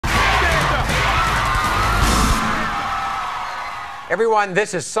Everyone,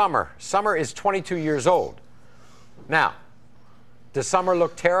 this is Summer. Summer is 22 years old. Now, does Summer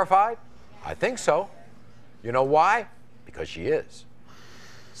look terrified? I think so. You know why? Because she is.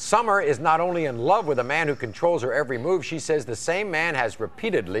 Summer is not only in love with a man who controls her every move, she says the same man has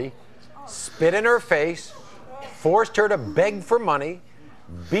repeatedly spit in her face, forced her to beg for money,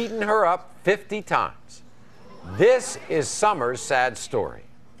 beaten her up 50 times. This is Summer's sad story.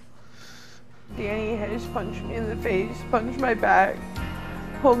 Danny has punched me in the face, punched my back,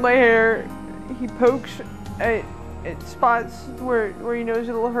 pulled my hair. He pokes at spots where he knows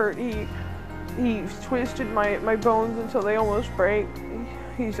it'll hurt. He's twisted my bones until they almost break.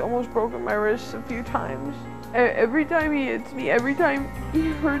 He's almost broken my wrists a few times. Every time he hits me, every time he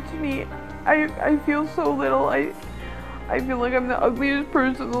hurts me, I feel so little. I feel like I'm the ugliest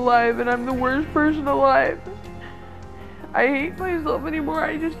person alive and I'm the worst person alive. I hate myself anymore.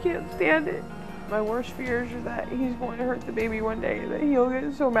 I just can't stand it. My worst fears are that he's going to hurt the baby one day, that he'll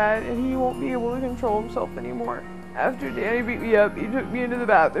get so mad and he won't be able to control himself anymore. After Danny beat me up, he took me into the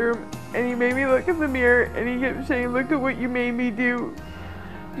bathroom and he made me look in the mirror and he kept saying, "Look at what you made me do.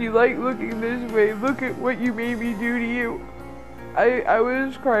 Do you like looking this way? Look at what you made me do to you." I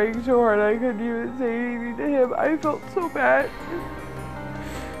was crying so hard I couldn't even say anything to him. I felt so bad.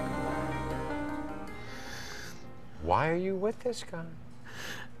 Why are you with this guy?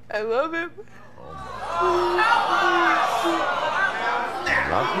 I love him.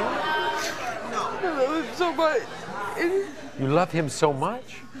 Love him? I love him so much. You love him so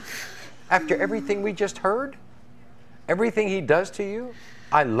much? After everything we just heard? Everything he does to you?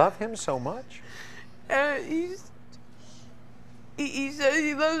 I love him so much? He says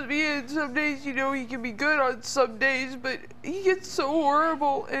he loves me, and some days, you know, he can be good on some days, but he gets so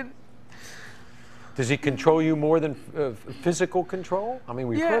horrible. And does he control you more than physical control? I mean,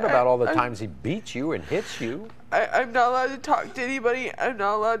 we've heard about all the times he beats you and hits you. I'm not allowed to talk to anybody. I'm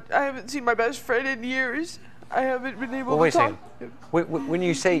not allowed. I haven't seen my best friend in years. I haven't been able to talk. Wait a second. When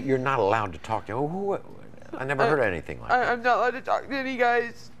you say you're not allowed to talk to him, I never heard anything like that. I'm not allowed to talk to any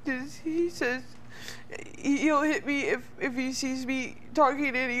guys because he says he'll hit me if he sees me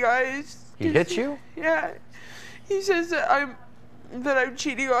talking to any guys. He hits you? Yeah. He says that I'm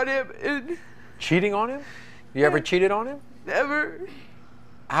cheating on him. And cheating on him? You ever cheated on him? Never.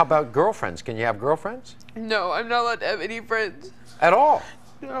 How about girlfriends? Can you have girlfriends? No, I'm not allowed to have any friends. At all?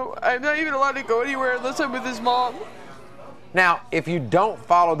 No, I'm not even allowed to go anywhere unless I'm with his mom. Now, if you don't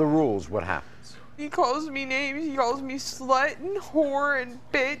follow the rules, what happens? He calls me names. He calls me slut and whore and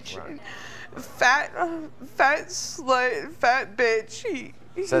bitch and fat slut, fat bitch.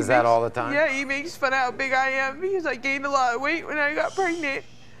 He says that all the time? Yeah, he makes fun of how big I am because I gained a lot of weight when I got pregnant.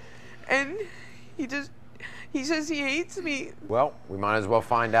 And he says he hates me. Well, we might as well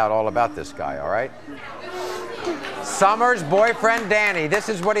find out all about this guy, all right? Summer's boyfriend, Danny. This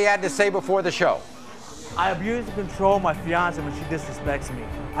is what he had to say before the show. I abuse and control my fiance when she disrespects me.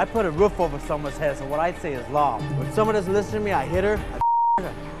 I put a roof over Summer's head, so what I say is law. When Summer doesn't listen to me, I hit her,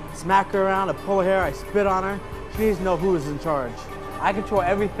 I smack her around, I pull her hair, I spit on her. She needs to know who is in charge. I control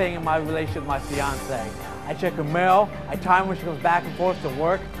everything in my relationship with my fiance. I check her mail, I time when she comes back and forth to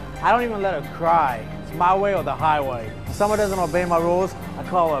work. I don't even let her cry. It's my way or the highway. If someone doesn't obey my rules, I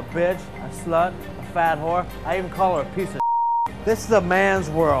call her a bitch, a slut, a fat whore. I even call her a piece of shit. This is a man's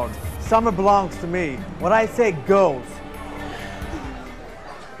world. Summer belongs to me. What I say goes.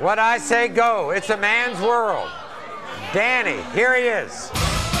 What I say go. It's a man's world. Danny, here he is.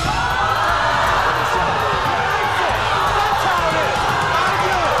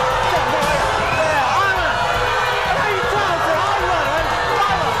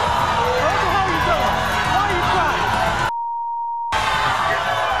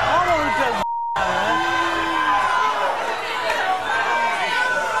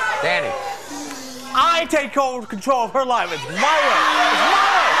 Danny. I take control of her life. It's my way. It's my way.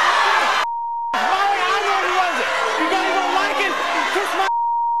 It's my way. I know who runs it. You guys don't like it? Kiss my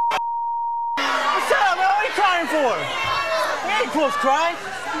Shut up, man. What are you crying for? You ain't close crying.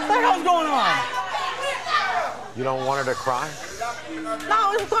 What the hell's going on? You don't want her to cry?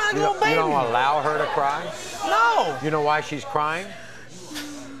 No, it's crying little baby. You don't allow her to cry? No. You know why she's crying?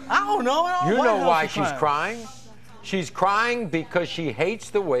 I don't know. You know why she's crying? She's crying because she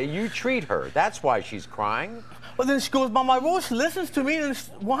hates the way you treat her. That's why she's crying. Well, then she goes by my rules. She listens to me, and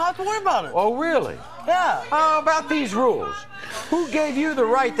won't have to worry about it. Oh, really? Yeah. How about these rules? Who gave you the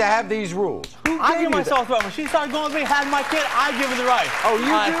right to have these rules? I give myself the right. When she starts going with me, having my kid, I give her the right. Oh, you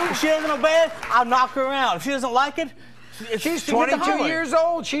do? If she doesn't obey it, I'll knock her around. If she doesn't like it, she's 22 years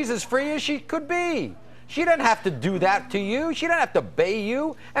old. She's as free as she could be. She doesn't have to do that to you. She doesn't have to obey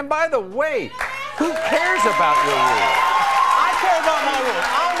you. And by the way, who cares about your rules? I care about my rules.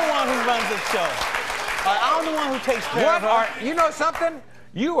 I'm the one who runs this show. I'm the one who takes care of her. You know something?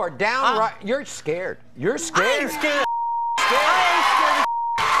 You are downright. You're scared. You're scared. I ain't scared. I ain't scared.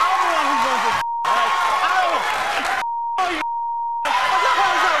 I'm the one who runs this. All right? I don't know. Oh, you. What the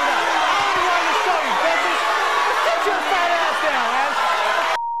hell is up with that? I'm the one to show you, bitches. Sit your fat ass down, man.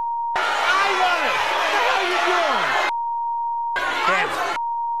 I run it. What the hell are you doing?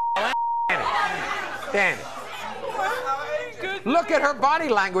 Danny. Look at her body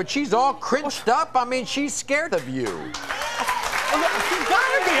language. She's all crinched up. I mean, she's scared of you. She's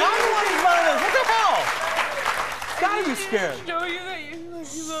gotta be. I'm the one who's running this. What the hell? Gotta be scared. Show you that you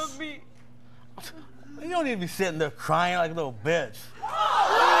love me. You don't need to be sitting there crying like a little bitch.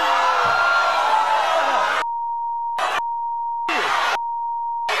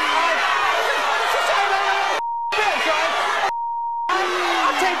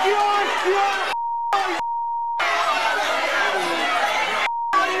 I'll take you on.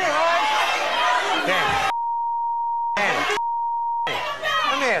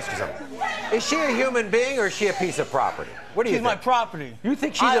 Let me ask you something. Is she a human being or is she a piece of property? What do you She's think? my property. You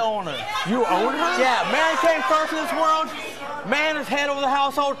think she's I own her. You own her? Yeah, man came first in this world. Man is head over the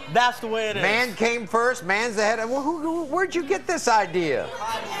household. That's the way it is. Man came first. Man's the head. Where'd you get this idea?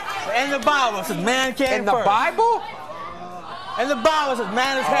 In the Bible, it says man came first. In the Bible? In the Bible, it says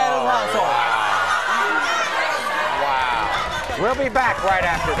man is head of the household. Wow. We'll be back right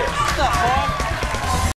after this. What's up, Paul?